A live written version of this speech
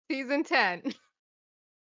Season 10.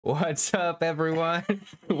 What's up, everyone?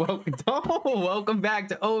 Welcome back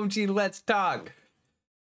to OMG Let's Talk.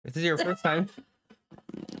 If this is your first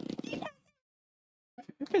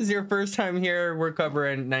time, here, we're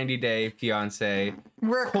covering 90 Day Fiancé.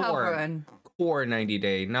 We're covering core 90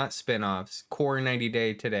 Day, not spin-offs. Core 90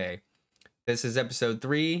 Day today. This is episode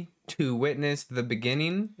 3. To Witness the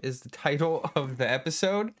Beginning is the title of the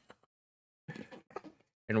episode.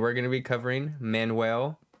 And we're going to be covering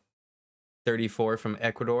Manuel, 34 from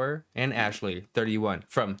Ecuador, and Ashley, 31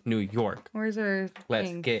 from New York. Where's our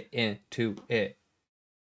Let's get into it.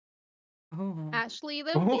 Oh. Ashley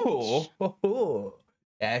the bitch.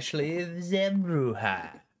 Ashley the bruja.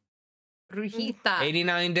 Brujita.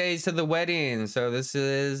 89 days to the wedding. So this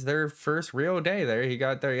is their first real day there. He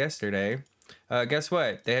got there yesterday. Guess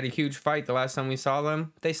what? They had a huge fight the last time we saw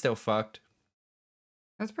them. They still fucked.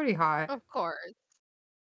 That's pretty hot. Of course.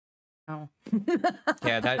 Oh.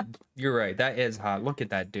 Yeah, you're right. That is hot. Look at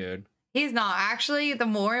that dude. He's not. Actually, the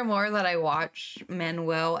more and more that I watch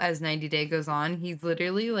Manuel as 90 Day goes on, he's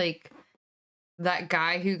literally like that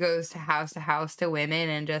guy who goes to house to women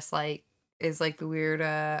and just like is like the weird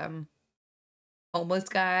homeless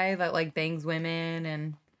guy that like bangs women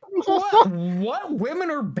and what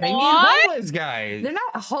women are banging homeless guys? They're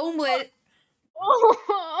not homeless.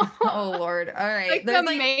 Oh Lord! All right, like the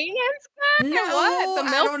maintenance guy. No, what? The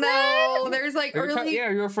milkman? I don't know. There's like early. Yeah,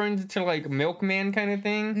 you're referring to like milkman kind of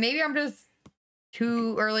thing. Maybe I'm just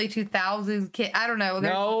too early 2000s kid. I don't know.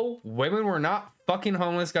 No, women were not fucking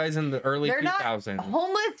homeless guys in the early 2000s. Not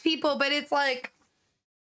homeless people, but it's like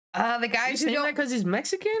the guys who don't. Because he's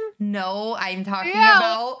Mexican. No, I'm talking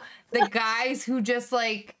about the guys who just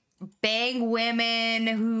like bang women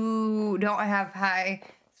who don't have high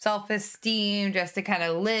self-esteem just to kind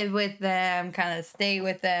of live with them, kind of stay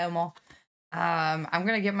with them. I'm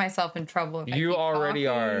gonna get myself in trouble. You already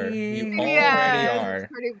are. You already are.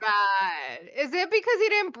 It's pretty bad. Is it because he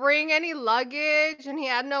didn't bring any luggage and he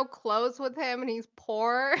had no clothes with him and he's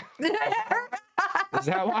poor? Is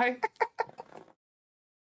that why?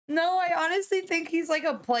 No, I honestly think he's like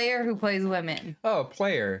a player who plays women. Oh,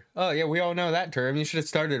 player. Oh yeah, we all know that term. You should have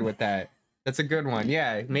started with that. That's a good one.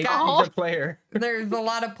 Yeah, maybe he's a player. There's a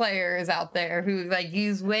lot of players out there who like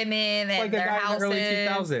use women and like their houses. In the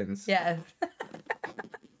early 2000s. Yes.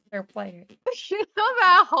 They're players. You know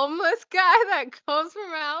that homeless guy that goes from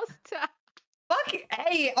house to house? Fuck,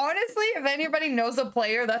 hey, honestly, if anybody knows a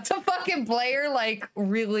player, that's a fucking player, like,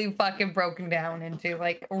 really fucking broken down into,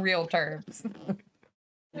 like, real terms.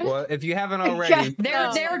 Well, if you haven't already,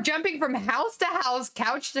 they're jumping from house to house,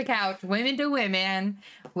 couch to couch, women to women,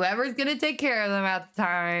 whoever's gonna take care of them at the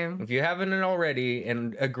time. If you haven't already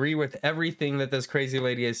and agree with everything that this crazy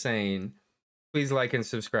lady is saying, please like and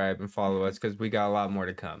subscribe and follow us because we got a lot more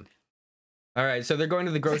to come. All right, so they're going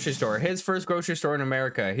to the grocery store. His first grocery store in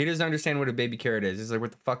America. He doesn't understand what a baby carrot is. He's like,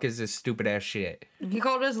 what the fuck is this stupid ass shit? He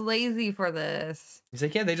called us lazy for this. He's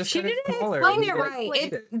like, yeah, they just she didn't explain it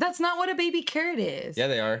right. That's not what a baby carrot is. Yeah,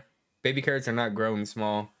 they are. Baby carrots are not grown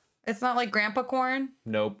small. It's not like grandpa corn?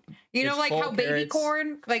 Nope. You know, like how baby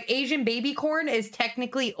corn, like Asian baby corn is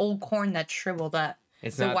technically old corn that's shriveled up.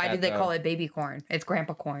 So why did they call it baby corn? It's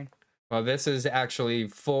grandpa corn. Well, this is actually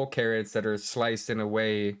full carrots that are sliced in a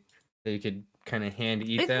way that you could kind of hand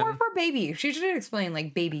eat them. It's more for babies. She should explain,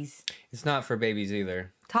 like, babies. It's not for babies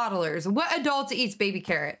either. Toddlers. What adults eats baby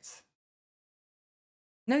carrots?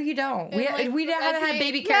 No, you don't. We haven't had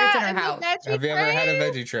baby carrots in our house. Have you ever had a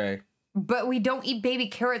veggie tray? But we don't eat baby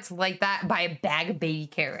carrots like that by a bag of baby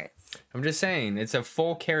carrots. I'm just saying, it's a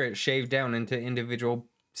full carrot shaved down into individual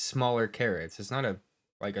smaller carrots. It's not a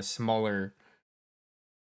smaller,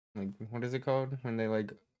 like, what is it called when they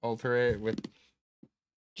like alter it with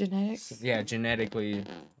genetics? Yeah, genetically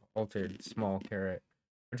altered small carrot,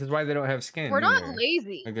 which is why they don't have skin. We're not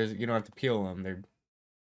lazy. Like, you don't have to peel them; they're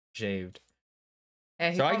shaved.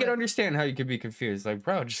 Yeah, so I can understand how you could be confused. Like,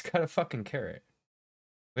 bro, just cut a fucking carrot.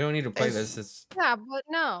 We don't need to play this. Yeah, but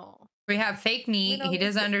no. We have fake meat. He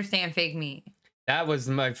doesn't understand fake meat. That was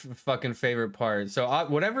my fucking favorite part. So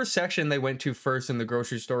whatever section they went to first in the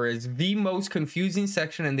grocery store is the most confusing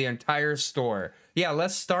section in the entire store. Yeah,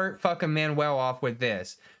 let's start fucking Manuel off with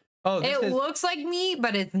this. Oh, it looks like meat,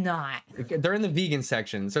 but it's not. They're in the vegan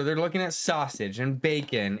section. So they're looking at sausage and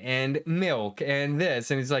bacon and milk and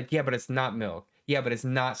this. And he's like, yeah, but it's not milk. Yeah, but it's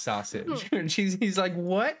not sausage. And he's like,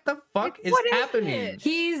 what the fuck is happening?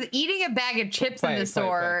 He's eating a bag of chips in the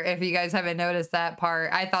store, if you guys haven't noticed that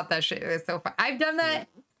part. I thought that shit was so fun. I've done that.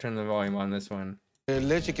 Turn the volume on this one.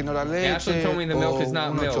 Ashley told me the milk is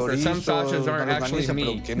not milk, or some sausages aren't actually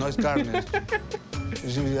meat.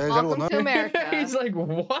 Welcome to America. He's like,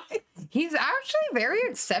 what? He's actually very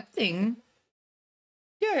accepting.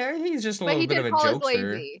 Yeah, he's just a But little he bit of did a call us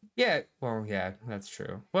jokester. lazy. Yeah, well, yeah, that's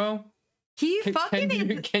true. Well, He fucking you,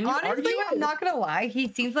 is. can you Honestly, argue I'm it? not gonna lie. He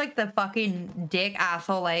seems like the fucking dick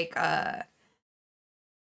asshole. Like,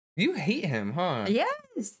 You hate him, huh?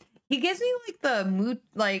 yes. He gives me like the mood,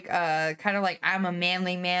 like, kind of like I'm a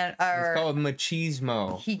manly man, It's or called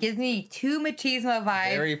machismo. he gives me too machismo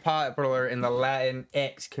vibe. Very popular in the Latin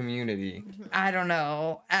X community. I don't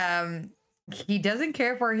know. He doesn't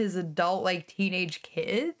care for his adult, like teenage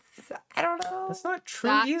kids. I don't know. That's not true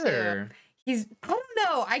That too. either. I don't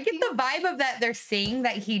know. I get the vibe of that they're saying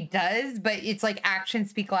that he does, but it's like actions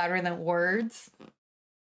speak louder than words.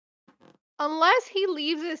 Unless he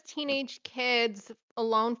leaves his teenage kids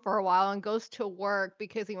alone for a while and goes to work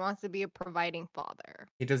because he wants to be a providing father.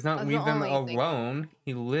 He does not That's the leave them only thing. alone.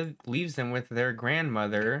 He leaves them with their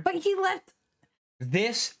grandmother. But he left.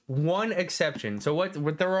 This one exception. So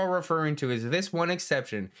what they're all referring to is this one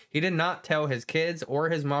exception. He did not tell his kids or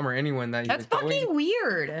his mom or anyone that he That's was going. fucking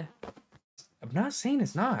weird. I'm not saying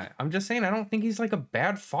it's not. I'm just saying I don't think he's like a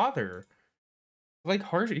bad father. Like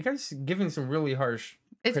harsh. You guys giving some really harsh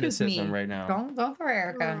It's just me. criticism right now. Don't throw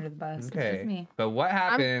Erica under the bus. It's just Okay. me. But what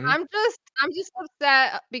happened? I'm just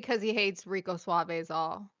upset because he hates Rico Suave's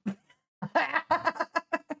all.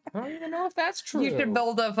 I don't even know if that's true. You should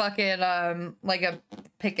build a fucking like a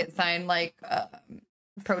picket sign, like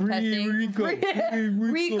protesting. Rico.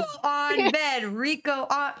 Free Rico on bed. Rico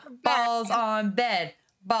on balls on bed.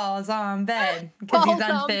 Balls on bed because he's Balls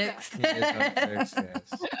on unfixed. He is unfixed,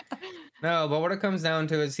 yes. No, but what it comes down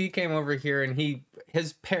to is he came over here and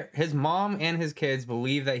his mom and his kids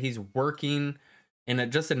believe that he's working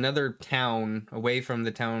in just another town away from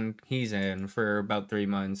the town he's in for about 3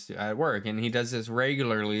 months at work, and he does this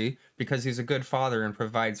regularly because he's a good father and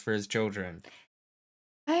provides for his children.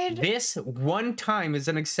 This one time is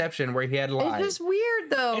an exception where he had lied. It's just weird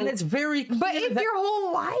though. And it's very clear but it's that your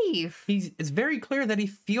whole life. it's very clear that he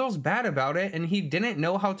feels bad about it and he didn't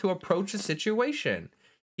know how to approach the situation.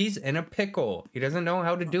 He's in a pickle. He doesn't know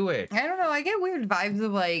how to do it. I don't know. I get weird vibes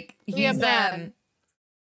of like Be a he's man.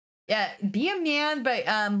 yeah, be a man, but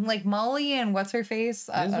like Molly and what's her face?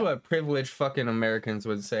 This is what privileged fucking Americans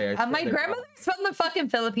would say. My grandmother's from the fucking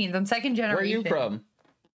Philippines. I'm second generation. Where are you from?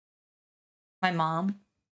 My mom,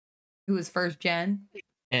 who was first gen.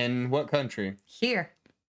 And what country? Here.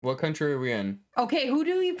 What country are we in? Okay, who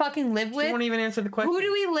do we fucking live She with? won't even answer the question. Who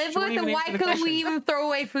do we live She won't with, and even why answer the couldn't we question. even throw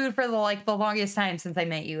away food for the longest time since I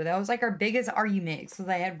met you? That was like our biggest argument because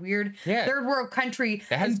I had weird Yeah. third world country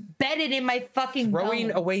That has- embedded in my fucking Throwing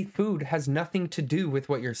bones. away food has nothing to do with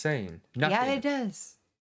what you're saying. Nothing. Yeah, it does.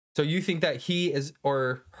 So you think that he is,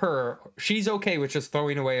 or her, she's okay with just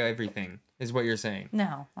throwing away everything, is what you're saying?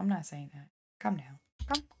 No, I'm not saying that. Calm down.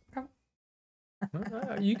 Calm.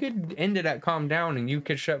 You could end it at calm down and you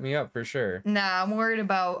could shut me up for sure. Nah, I'm worried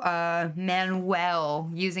about Manuel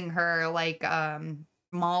using her like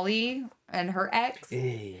Molly and her ex.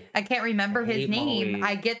 I can't remember I his hate name. Molly.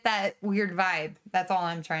 I get that weird vibe. That's all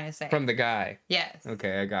I'm trying to say. From the guy. yes.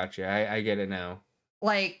 Okay, I got you. I get it now.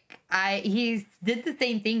 Like he did the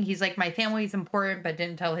same thing. He's like, my family's important, but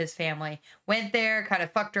didn't tell his family. Went there, kind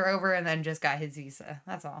of fucked her over, and then just got his visa.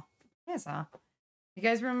 That's all. That's all. You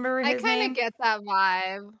guys remember I his kind name? of get that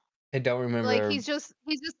vibe. I don't remember. Like he's just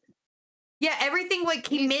Yeah, everything like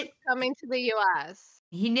he's just coming to the U.S.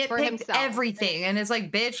 he for nitpicked himself. everything, and it's like,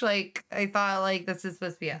 bitch, like I thought like this is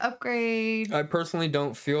supposed to be an upgrade. I personally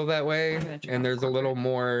don't feel that way, gonna check and out there's a little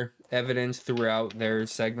more evidence throughout their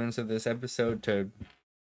segments of this episode to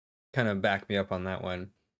kind of back me up on that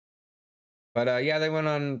one. But yeah, they went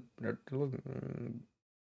on.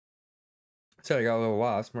 So I got a little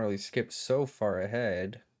lost. Marley skipped so far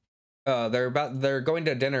ahead. They're going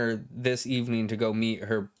to dinner this evening to go meet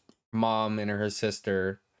her mom and her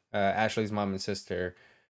sister, Ashley's mom and sister.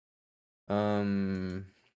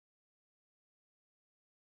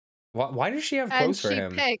 Why does she have And clothes for she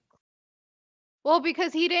him? picked. Well,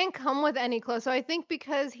 because he didn't come with any clothes. So I think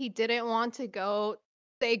because he didn't want to go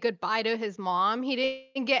say goodbye to his mom, he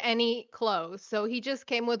didn't get any clothes. So he just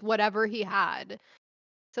came with whatever he had.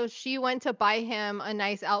 So she went to buy him a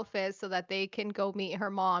nice outfit so that they can go meet her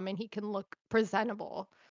mom and he can look presentable.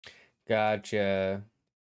 Gotcha.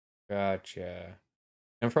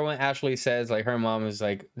 And from what Ashley says, like her mom is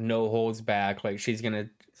like no holds back. Like she's gonna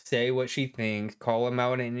say what she thinks, call him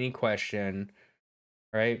out in any question,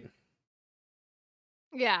 right?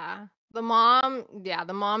 Yeah. The mom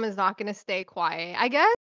is not going to stay quiet. I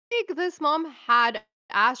guess like this mom had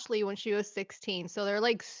Ashley when she was 16. So they're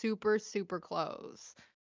like super, super close.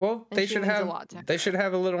 Well, and she means a lot to they her. should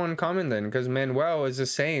have a little in common then, because Manuel is the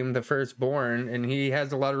same, the firstborn, and he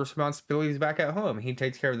has a lot of responsibilities back at home. He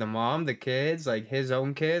takes care of the mom, the kids, like his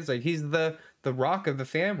own kids. Like he's the rock of the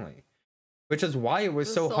family, which is why it was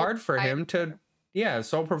The so sole hard for him to, provider. yeah,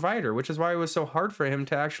 sole provider, which is why it was so hard for him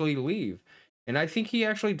to actually leave. And I think he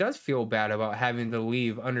actually does feel bad about having to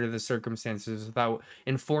leave under the circumstances without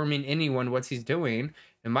informing anyone what he's doing.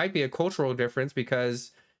 It might be a cultural difference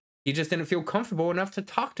because he just didn't feel comfortable enough to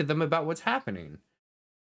talk to them about what's happening.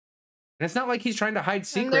 And it's not like he's trying to hide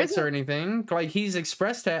And there's secrets or anything. Like he's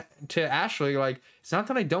expressed to Ashley, like, it's not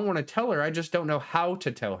that I don't want to tell her, I just don't know how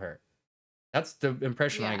to tell her. That's the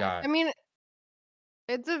impression I yeah. got. I mean,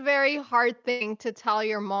 it's a very hard thing to tell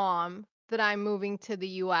your mom that I'm moving to the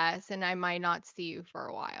US and I might not see you for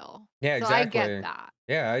a while. Yeah, So I get exactly. that.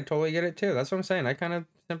 Yeah, I totally get it too. That's what I'm saying. I kind of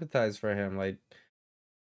sympathize for him. Like,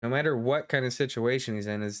 no matter what kind of situation he's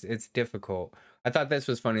in, it's difficult. I thought this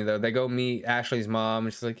was funny though. They go meet Ashley's mom,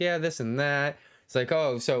 and she's like, "Yeah, this and that." It's like,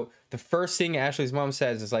 oh, so the first thing Ashley's mom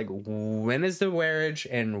says is like, "When is the marriage,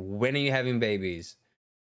 and when are you having babies?"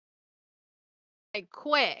 Like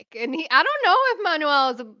quick. And I don't know if Manuel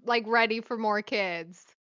is like ready for more kids.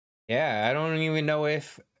 Yeah, I don't even know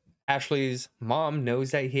if Ashley's mom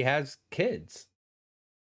knows that he has kids,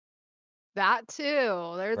 That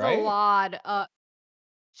too. There's a right? lot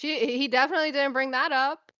he definitely didn't bring that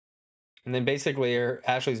up. And then basically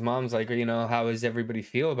Ashley's mom's like, how does everybody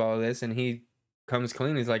feel about this? And he comes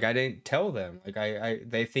clean. He's like, I didn't tell them. Like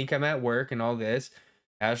they think I'm at work and all this.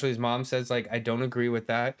 Ashley's mom says like, I don't agree with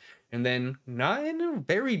that. And then not in a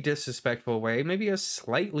very disrespectful way, maybe a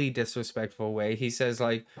slightly disrespectful way. He says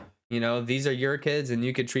like, these are your kids and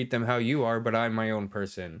you could treat them how you are, but I'm my own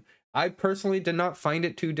person. I personally did not find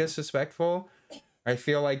it too disrespectful. I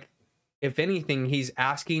feel like if anything, he's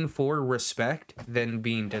asking for respect than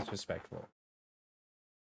being disrespectful.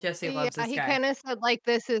 Jesse Yeah, loves this he guy. kind of said like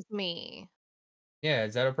this is me Yeah,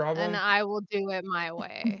 is that a and problem? I will do it my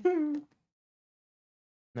way.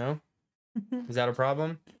 No? Is that a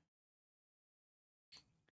problem?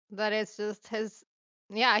 That it's just his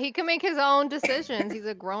yeah, he can make his own decisions. He's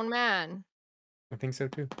a grown man. I think so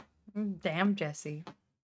too. Damn, Jesse.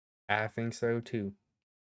 I think so too.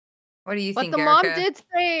 What do you But think, the mom Erica? did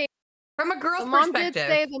say From a the girl's mom did perspective.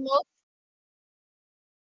 say the most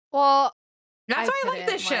well, That's I why I like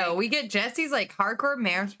couldn't this show. like We get Jesse's like hardcore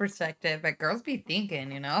man's perspective, but girls be thinking,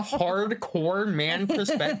 Hardcore man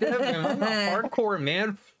perspective? Am I a hardcore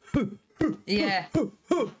man? Yeah.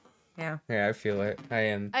 Yeah. Yeah, I feel it. I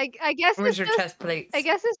am. I guess Where's it's your just chest plates? I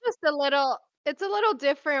guess it's just a little it's a little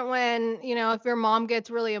different when, if your mom gets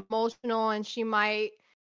really emotional and she might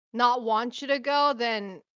not want you to go,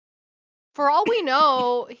 then for all we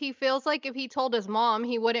know, he feels like if he told his mom,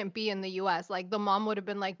 he wouldn't be in the US. Like the mom would have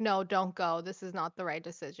been like, "No, don't go. This is not the right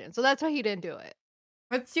decision." So that's why he didn't do it.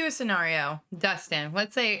 Let's do a scenario. Dustin.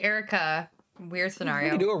 Let's say Erica. Weird We scenario.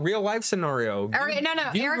 can do a real life scenario. All right, no.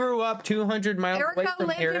 You grew up 200 miles away Erica from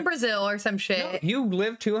lived here. in Brazil or some No, shit. you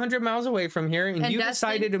live 200 miles away from here, and And you Dustin-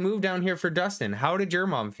 decided to move down here for Dustin. How did your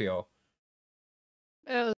mom feel?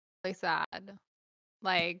 It was really sad.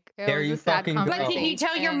 Like it There was you a sad fucking go. But did you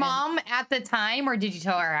tell your conversation. mom at the time or did you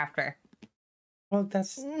tell her after? Well,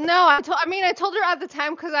 that's No, I told her at the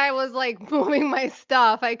time because I was like moving my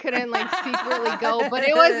stuff. I couldn't like secretly go, but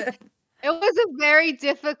it was a very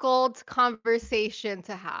difficult conversation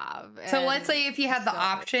to have. So let's and say if you had the so-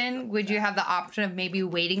 option, would you have the option of maybe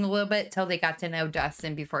waiting a little bit till they got to know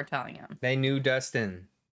Dustin before telling him? they knew Dustin.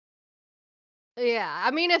 Yeah,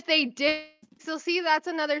 I mean, if they did, so see, that's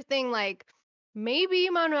another thing. Like, maybe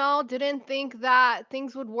Manuel didn't think that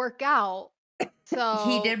things would work out. So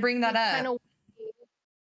He did bring that he's up.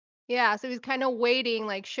 yeah, so he's kind of waiting.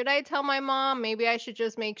 Like, should I tell my mom? Maybe I should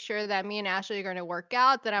just make sure that me and Ashley are going to work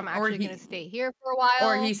out, that I'm Or actually he- going to stay here for a while.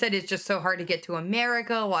 Or he said it's just so hard to get to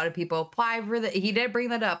America. A lot of people apply for that. He did bring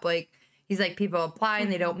that up. Like, he's like, people apply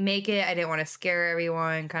and they don't make it. I didn't want to scare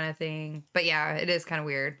everyone, kind of thing. But yeah, it is kind of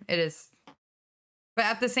weird. It is. But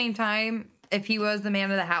at the same time, if he was the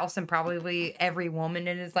man of the house and probably every woman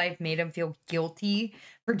in his life made him feel guilty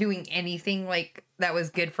for doing anything like that was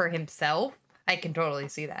good for himself, I can totally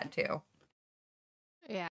see that too.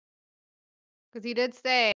 Yeah. Because he did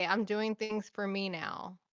say, I'm doing things for me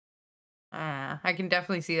now. I can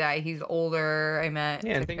definitely see that. He's older. I meant.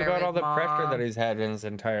 Yeah, and took think care of about all his the pressure mom. that he's had in his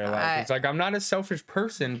entire life. It's like, I'm not a selfish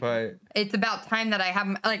person, but It's about time that I have,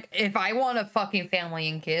 like, if I want a fucking family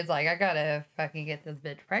and kids, like, I gotta fucking get this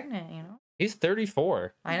bitch pregnant, you know? he's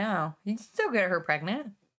 34. I know. You can still get her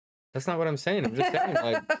pregnant. That's not what I'm saying. I'm just saying,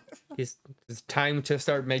 like, it's time to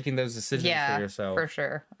start making those decisions Yeah, for yourself. for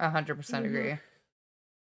sure. 100% agree.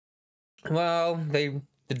 Well, they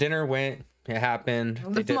the dinner went. It happened.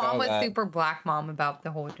 They The did mom all was that. super black mom about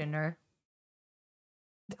the whole dinner.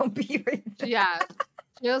 Don't be racist. Yeah,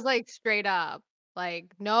 she was like straight up,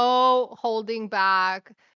 like no holding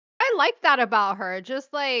back. I like that about her.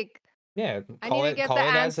 Just like Yeah, I need to get the call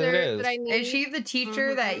it as it answers that I is. Is need. she the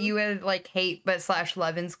teacher that Mhm. you would like hate but slash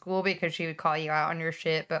love in school because she would call you out on your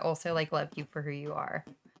shit, but also like love you for who you are?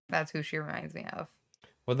 That's who she reminds me of.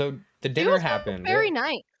 Well, the She dinner was happened. very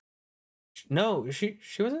nice. No, she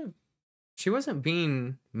wasn't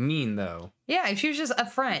being mean though. Yeah, she was just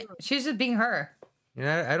upfront. She was just being her. You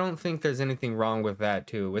know, I don't think there's anything wrong with that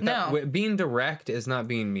too. With that, No. with being direct is not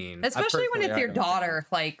being mean. Especially when it's I your don't think. daughter,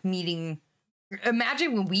 like meeting.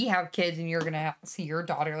 Imagine when we have kids and you're gonna have to see your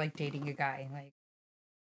daughter like dating a guy. Like,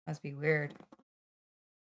 must be weird.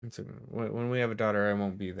 When we have a daughter, I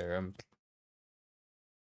won't be there.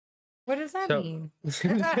 What does that So mean?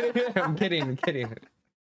 I'm kidding. I'm kidding.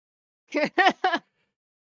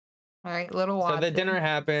 All right, little So Watson. the dinner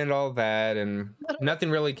happened, all that, and nothing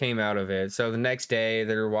really came out of it. So the next day,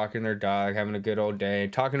 they're walking their dog, having a good old day,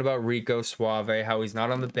 talking about Rico Suave, how he's not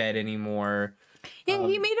on the bed anymore. Yeah,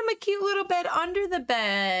 he made him a cute little bed under the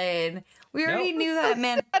bed. We already knew that,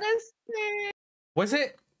 man. That is sick. Was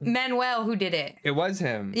it? Manuel who did it. It was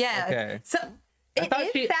him. Yeah. Okay. So it thought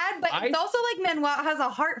is sad, but it's also like Manuel has a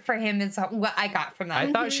heart for him. Is what I got from that.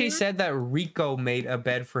 I thought she said that Rico made a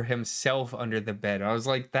bed for himself under the bed. I was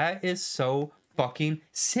like, that is so fucking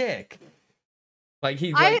sick. Like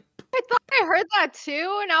he's like, I thought I heard that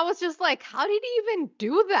too, and I was just like, how did he even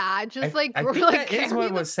do that? Just like, I we're think like, that is carry what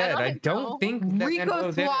the was said. bed I on don't his think own. that Rico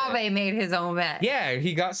Manuel did it. Suave made his own bed. Yeah,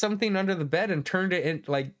 he got something under the bed and turned it in,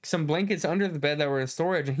 like some blankets under the bed that were in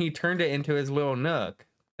storage, and he turned it into his little nook.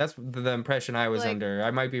 That's the impression I was Like- under.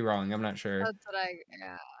 I might be wrong. I'm not sure. That's what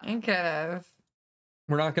yeah. It could have.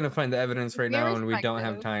 We're not gonna find the evidence right Be now, and we don't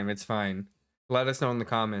have respectful. time. It's fine. Let us know in the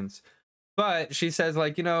comments. But she says,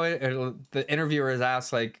 like, you know, the interviewer is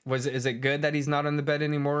asked, like, is it good that he's not on the bed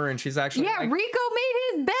anymore? And she's actually, Yeah, like, Rico made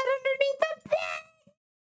his bed underneath the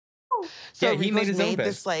bed. So Yeah, he made Rico's his own bed.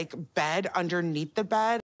 this like bed underneath the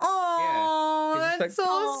bed. Oh, It's that's like-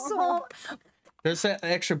 so. there's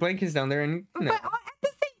extra blankets down there, and you know, But at the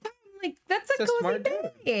same time, like that's a It's a cozy smart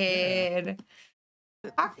dude. bed. He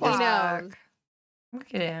Aqua. knows.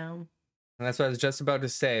 Look at him. and that's what I was just about to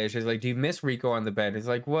say. She's like, do you miss Rico on the bed? He's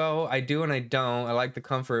like, well, I do and I don't. I like the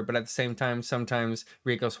comfort, but at the same time, sometimes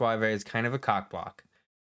Rico Suave is kind of a cock block.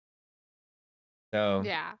 So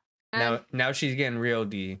Yeah. now she's getting real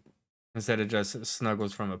D instead of just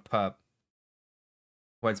snuggles from a pup.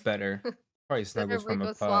 What's better? Probably snuggles from a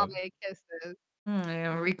Rico pup. Suave kisses.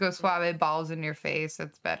 Yeah, Rico Suave balls in your face.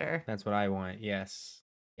 That's better. That's what I want. Yes.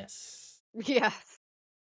 Yes. Yes.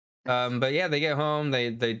 But yeah, they get home,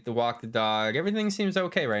 they walk the dog. Everything seems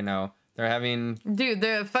okay right now. They're having Dude,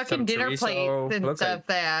 the fucking Some dinner chorizo. plates and Looks like- stuff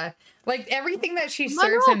there. Like everything that she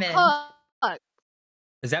Manuel serves him in. cooked.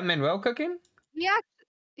 is that Manuel cooking?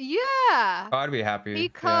 Yeah. Oh, I'd be happy. He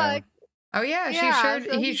Yeah. cooked. Oh yeah, Yeah,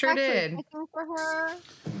 so he he's sure actually did. cooking for her.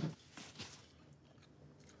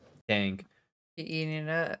 Dang. He eating it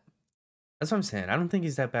up. That's what I'm saying. I don't think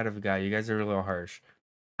he's that bad of a guy. You guys are a little harsh.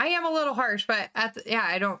 I am a little harsh, but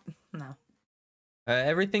I don't know.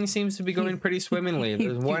 Everything seems to be going pretty swimmingly. he's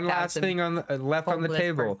There's one last 2000 thing on the, left on the homeless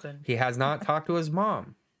table. person. He has not talked to his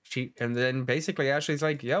mom. And then basically Ashley's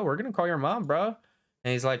like, "Yo, we're gonna call your mom, bro."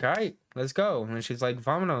 And he's like, "All right, let's go." And she's like,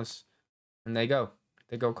 "Vamonos," and they go.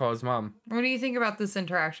 They go call his mom. What do you think about this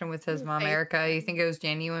interaction with his mom, Okay. Erica? You think it was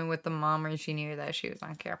genuine with the mom, or she knew that she was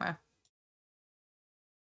on camera?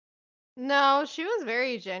 No, she was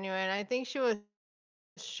very genuine. I think she was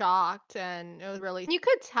shocked, and it was really, you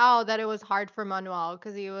could tell that it was hard for Manuel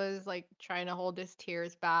because he was like trying to hold his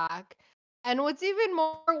tears back. And what's even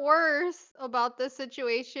more worse about this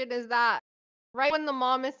situation is that right when the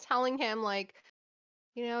mom is telling him, like,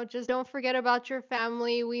 just don't forget about your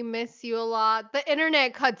family. We miss you a lot. The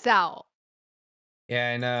internet cuts out.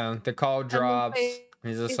 Yeah, I know. The call drops.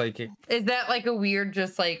 He's just like, Is that like a weird,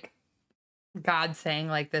 just like God saying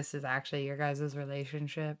like this is actually your guys'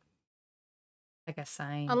 relationship? Like a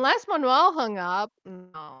sign. Unless Manuel hung up.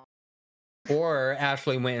 No. or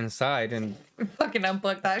Ashley went inside and Fucking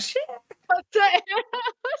unplug that shit.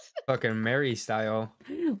 fucking Mary style.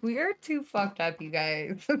 We are too fucked up, you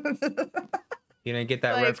guys. You didn't get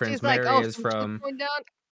that Like, reference. she's like, Mary "Oh, is some shit's from going down."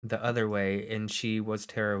 The Other Way, and she was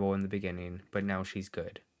terrible in the beginning, but now she's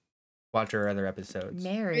good. Watch her other episodes.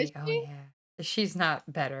 Mary. Is Oh she? yeah. She's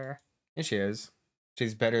not better. And she is.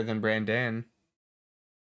 She's better than Brandon.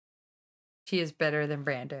 She is better than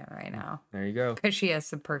Brandon right now. There you go. Because she has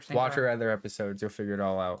some person. Watch her other episodes. You'll figure it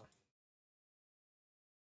all out.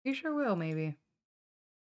 You sure will, maybe.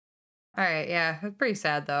 All right, yeah, it's pretty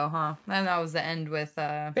sad though, huh? And that was the end with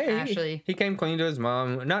Yeah, Ashley. he came clean to his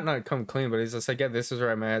mom. Not come clean, but he's just like, yeah, this is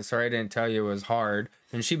where I'm at. Sorry I didn't tell you it was hard.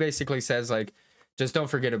 And she basically says like, just don't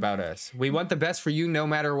forget about us. We want the best for you no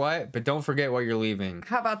matter what, but don't forget what you're leaving.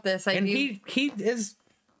 How about this? And he is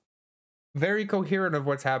very coherent of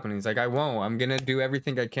what's happening. He's like, I won't. I'm gonna do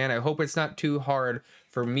everything I can. I hope it's not too hard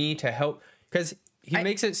for me to help, because he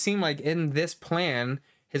makes it seem like in this plan,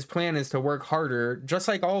 his plan is to work harder, just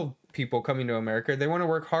like all people coming to America. They want to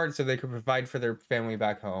work hard so they can provide for their family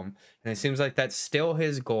back home. And it seems like that's still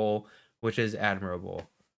his goal, which is admirable.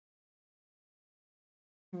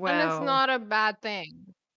 And Well, it's not a bad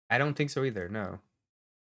thing. I don't think so either. No.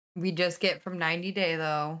 we just get from 90 Day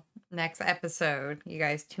though. Next episode, you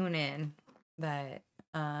guys tune in that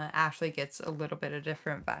Ashley gets a little bit of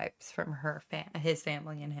different vibes from his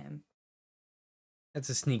family and him. That's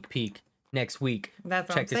a sneak peek. Next week. That's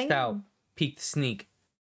what Check I'm this saying. out. Peek the sneak.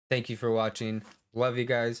 Thank you for watching. Love you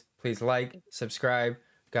guys. Please like, subscribe.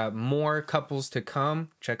 Got more couples to come.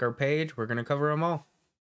 Check our page. We're going to cover them all.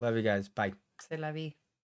 Love you guys. Bye. C'est la vie.